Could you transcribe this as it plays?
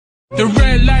The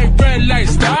red light,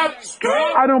 stop.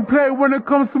 I don't play when it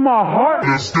comes to my heart.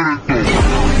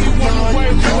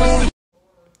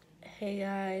 Hey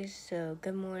guys, so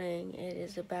good morning. It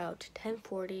is about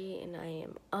 10:40 and I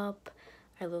am up.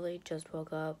 I literally just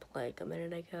woke up like a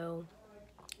minute ago.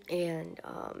 And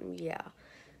yeah.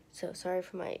 So sorry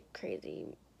for my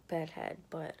crazy bedhead,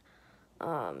 but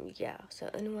yeah. So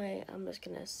anyway, I'm just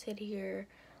gonna sit here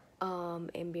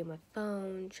and be on my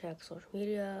phone, check social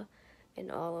media and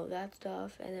all of that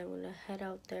stuff, and then I'm gonna head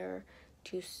out there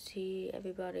to see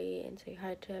everybody and say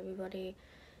hi to everybody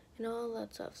and all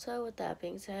that stuff. So with that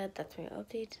being said, that's my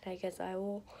update, and I guess I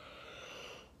will,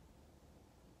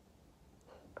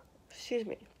 excuse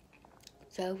me.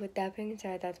 So with that being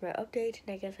said, that's my update,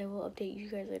 and I guess I will update you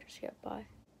guys later. So yeah, bye.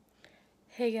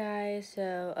 Hey guys,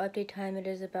 so update time, it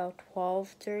is about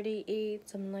 12:38,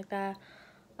 something like that.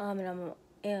 And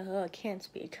I can't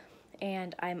speak,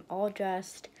 and I'm all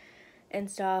dressed and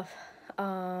stuff,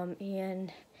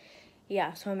 and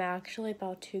yeah, so I'm actually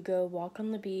about to go walk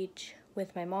on the beach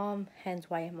with my mom, hence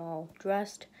why I'm all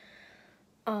dressed,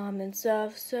 and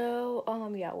stuff. So,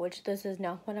 yeah, which this is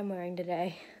not what I'm wearing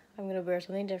today. I'm gonna wear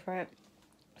something different.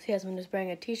 So yes, I'm just wearing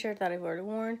a t-shirt that I've already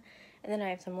worn, and then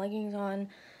I have some leggings on,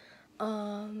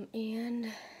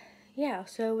 and yeah,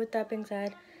 so with that being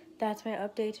said, that's my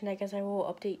update, and I guess I will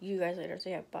update you guys later.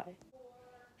 So yeah, bye.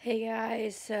 Hey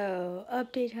guys, so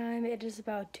update time, it is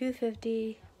about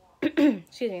 2:50,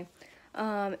 excuse me,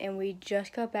 and we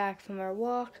just got back from our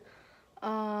walk,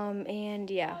 and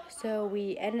yeah, so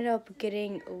we ended up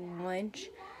getting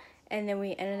lunch, and then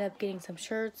we ended up getting some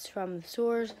shirts from the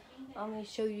stores. I'm gonna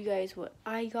show you guys what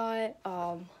I got,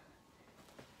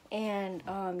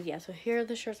 yeah, so here are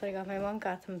the shirts that I got. My mom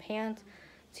got some pants,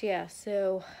 so yeah,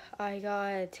 so I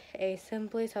got a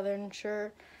Simply Southern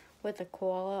shirt with a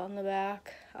koala on the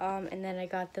back, and then I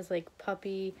got this like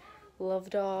puppy love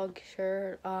dog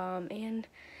shirt, and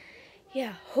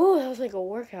yeah, whew, that was like a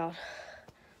workout.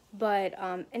 But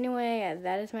anyway,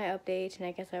 that is my update, and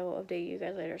I guess I will update you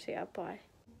guys later. So yeah, bye.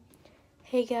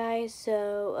 Hey guys,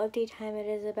 so update time, it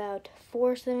is about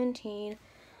 4:17,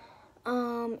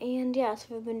 and yeah,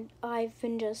 so I've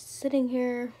been just sitting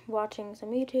here watching some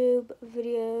YouTube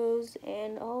videos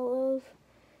and all of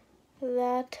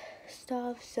that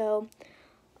stuff. So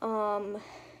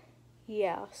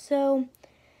yeah, so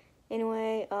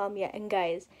anyway, yeah, and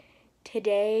guys,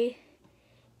 today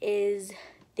is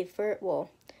the first, well,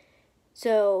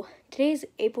 so today's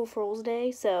April Fool's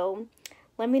Day, so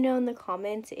let me know in the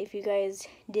comments if you guys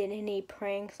did any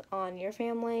pranks on your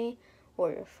family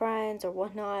or your friends or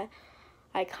whatnot.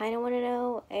 I kind of want to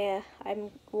know, and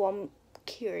I'm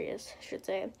curious, I should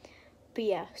say. But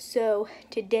yeah, so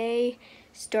today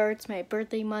starts my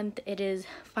birthday month. It is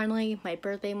finally my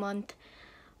birthday month.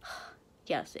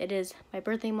 Yes, it is my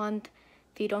birthday month.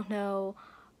 If you don't know,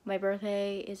 my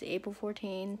birthday is April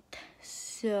 14th.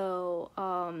 So,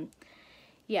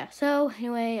 yeah, so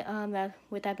anyway,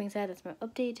 with that being said, that's my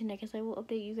update, and I guess I will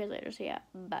update you guys later. So yeah,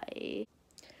 bye.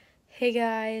 Hey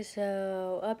guys,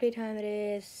 so update time, it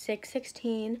is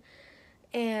 6:16,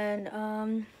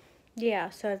 and yeah,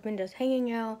 so I've been just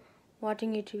hanging out,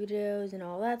 watching YouTube videos and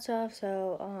all that stuff.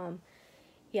 So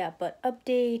yeah, but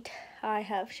update, I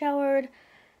have showered,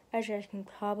 as you guys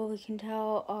probably can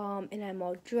tell, and I'm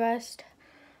all dressed,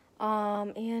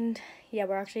 and yeah,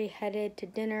 we're actually headed to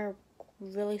dinner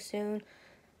really soon.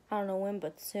 I don't know when,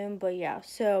 but soon. But yeah,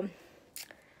 so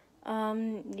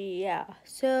yeah,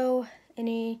 so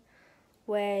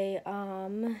anyway,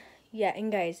 yeah,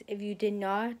 and guys, if you did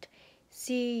not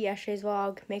see yesterday's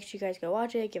vlog, make sure you guys go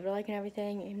watch it, give it a like and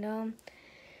everything, and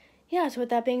yeah, so with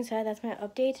that being said, that's my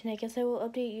update, and I guess I will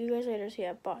update you guys later. So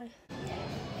yeah, bye.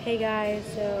 Hey guys,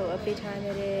 so update time,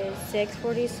 it is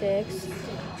 6:46,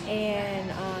 and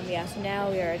yeah, so now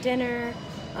we are at dinner,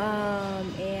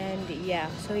 and yeah,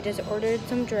 so we just ordered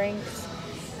some drinks,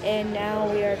 and now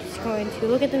we are just going to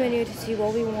look at the menu to see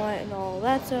what we want and all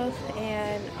that stuff,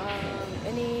 and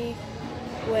anyway,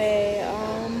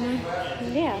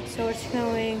 yeah, so we're just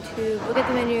going to look at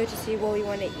the menu to see what we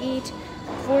want to eat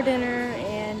for dinner,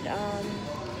 and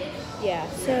yeah,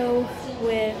 so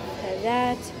with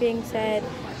that being said,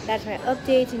 that's my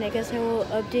update, and I guess I will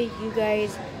update you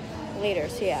guys later.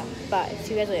 So yeah, bye.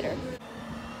 See you guys later.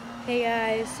 Hey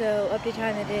guys, so update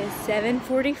time, it is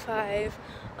 7:45.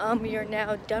 We are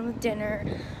now done with dinner.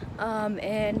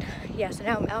 And yeah, so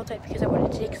now I'm outside because I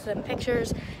wanted to take some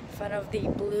pictures in front of the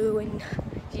blue and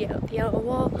the yellow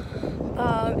wall.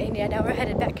 And yeah, now we're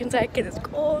headed back inside because it's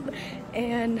cold.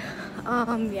 And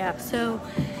yeah, so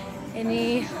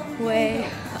anyway,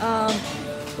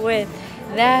 with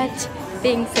that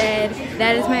being said,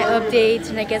 that is my update,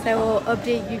 and I guess I will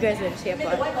update you guys later. See ya,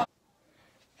 bye.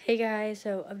 Hey guys,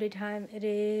 so update time, it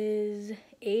is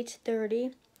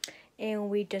 8:30 and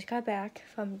we just got back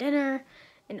from dinner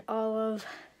and all of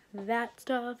that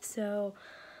stuff. So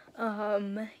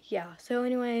yeah, so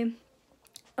anyway,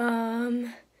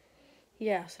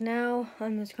 yeah, so now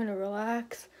I'm just gonna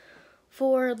relax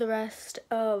for the rest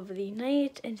of the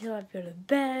night until I go to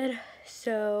bed.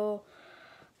 So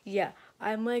yeah,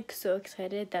 I'm like so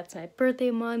excited. That's my birthday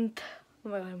month. Oh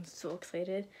my god, I'm so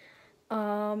excited.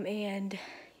 And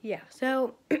yeah,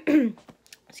 so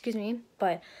excuse me,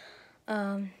 but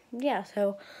yeah,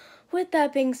 so with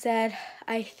that being said,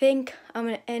 I think I'm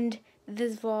gonna end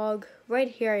this vlog right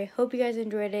here. I hope you guys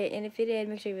enjoyed it, and if you did,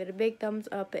 make sure you give it a big thumbs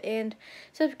up and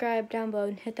subscribe down below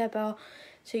and hit that bell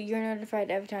so you're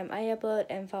notified every time I upload,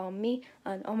 and follow me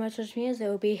on all my social medias. It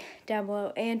will be down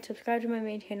below, and subscribe to my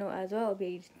main channel as well. It will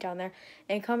be down there,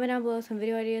 and comment down below some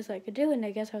video ideas I could do, and I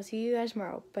guess I'll see you guys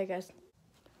tomorrow. Bye guys.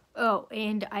 Oh,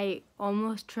 and I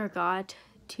almost forgot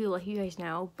to let you guys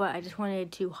know, but I just wanted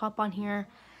to hop on here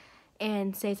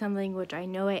and say something, which I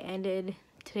know I ended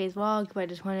today's vlog, but I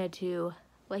just wanted to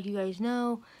let you guys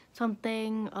know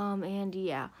something. And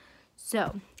yeah,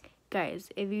 so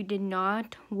guys, if you did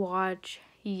not watch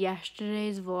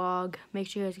yesterday's vlog, make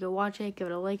sure you guys go watch it, give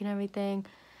it a like and everything.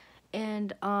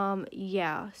 And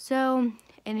yeah, so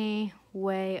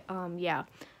anyway, yeah,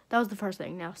 that was the first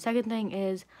thing. Now second thing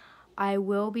is I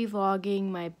will be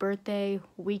vlogging my birthday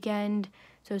weekend,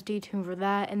 so stay tuned for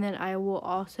that. And then I will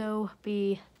also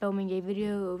be filming a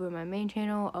video over my main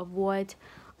channel of what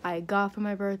I got for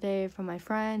my birthday from my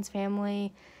friends,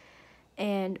 family,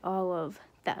 and all of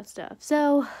that stuff.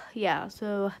 So yeah,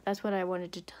 so that's what I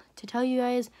wanted to tell you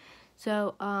guys.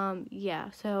 So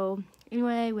yeah, so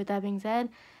anyway, with that being said,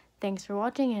 thanks for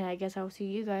watching, and I guess I'll see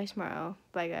you guys tomorrow.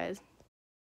 Bye guys.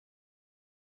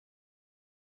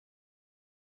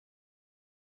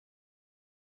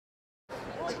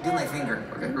 Do my finger.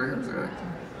 Okay, right.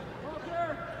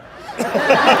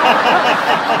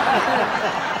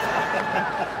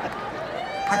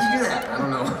 How'd you do that? I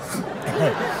don't know.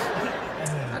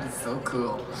 That is so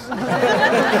cool.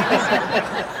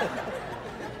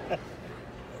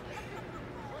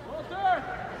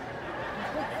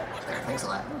 Okay, thanks a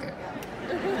lot. Okay.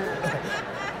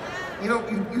 You know,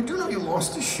 you do know you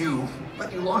lost a shoe,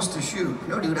 but you lost a shoe.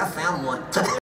 No, dude, I found one.